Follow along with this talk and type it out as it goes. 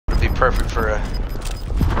perfect for a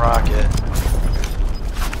rocket.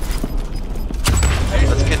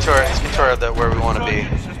 Let's get to our where we want to be.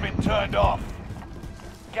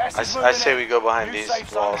 I say we go behind these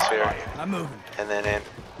walls here, and then in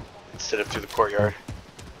instead of through the courtyard.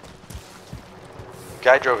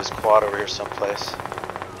 Guy drove his quad over here someplace.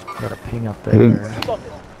 Got a ping up there.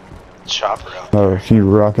 Chopper out. Oh, can you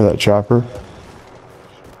rocket that chopper?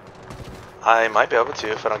 I might be able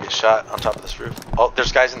to if I don't get shot on top of this roof. Oh,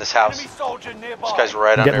 there's guys in this house. This guy's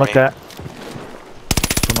right under me. Getting looked at.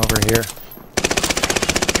 From over here.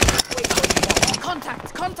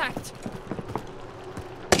 Contact!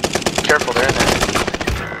 Careful, they're in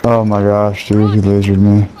there. Oh my gosh, dude, he lasered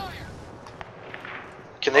me.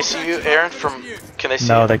 Can they see you, Aaron? Can they see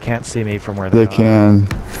No, you? they can't see me from where they are. They can.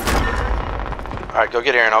 Alright, go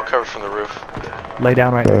get Aaron. I'll cover from the roof. Lay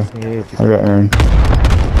down right Okay. next to me if you I got Aaron.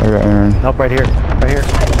 Nope, right here. Right here.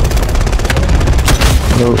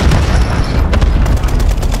 Nope.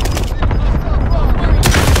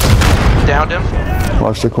 Downed him.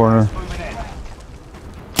 Watch the corner.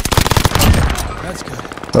 That's good.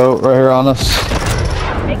 Oh, right here on us.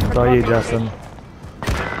 It's all you, Justin.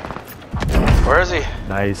 Where is he?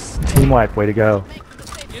 Nice. Team wipe. Way to go.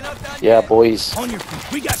 Yeah, boys. On your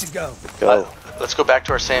feet. We got to go. Go. Let's go back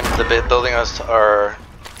to the building our,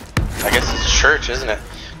 I guess it's a church, isn't it?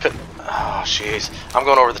 Oh, jeez. I'm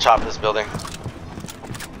going over the top of this building.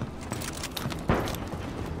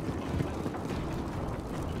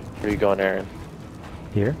 Where are you going, Aaron?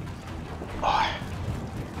 Here. Oh,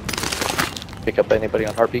 Pick up anybody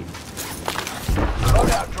on heartbeat?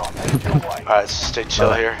 alright, stay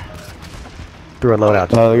chill here. Threw a loadout.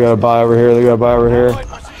 They got a buy over here. They got a buy over here.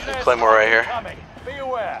 Claymore right here.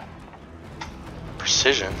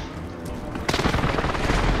 Precision.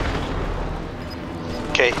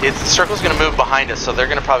 Okay, the circle's gonna move behind us, so they're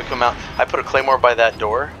gonna probably come out. I put a claymore by that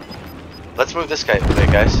door. Let's move this guy away,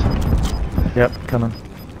 guys. Yep, coming.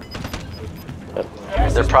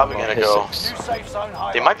 They're probably gonna go.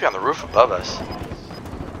 They might be on the roof above us.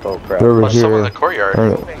 Oh crap. They're over Or someone in here. the courtyard.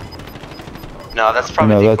 Or, No, that's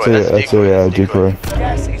probably no, decoy. that's a decoy. No.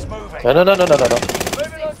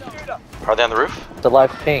 Are they on the roof? The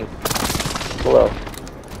live ping. Below.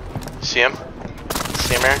 See him?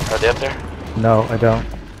 See him, Aaron? Are they up there? No, I don't.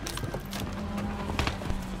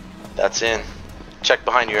 That's in. Check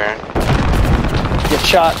behind you, Aaron. Get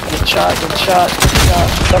shot.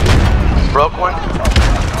 Broke one.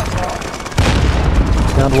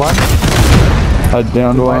 Down one. I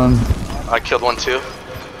downed one. I killed one too.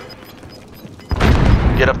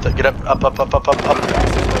 Get up, up.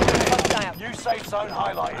 New safe zone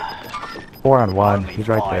highlighted. 4 on 1. He's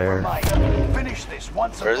right there. Finish this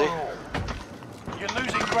once Where is he? and for all. You're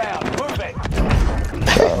losing ground. Move it.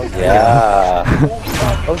 Oh yeah.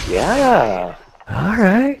 Oh yeah. All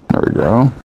right. There we go.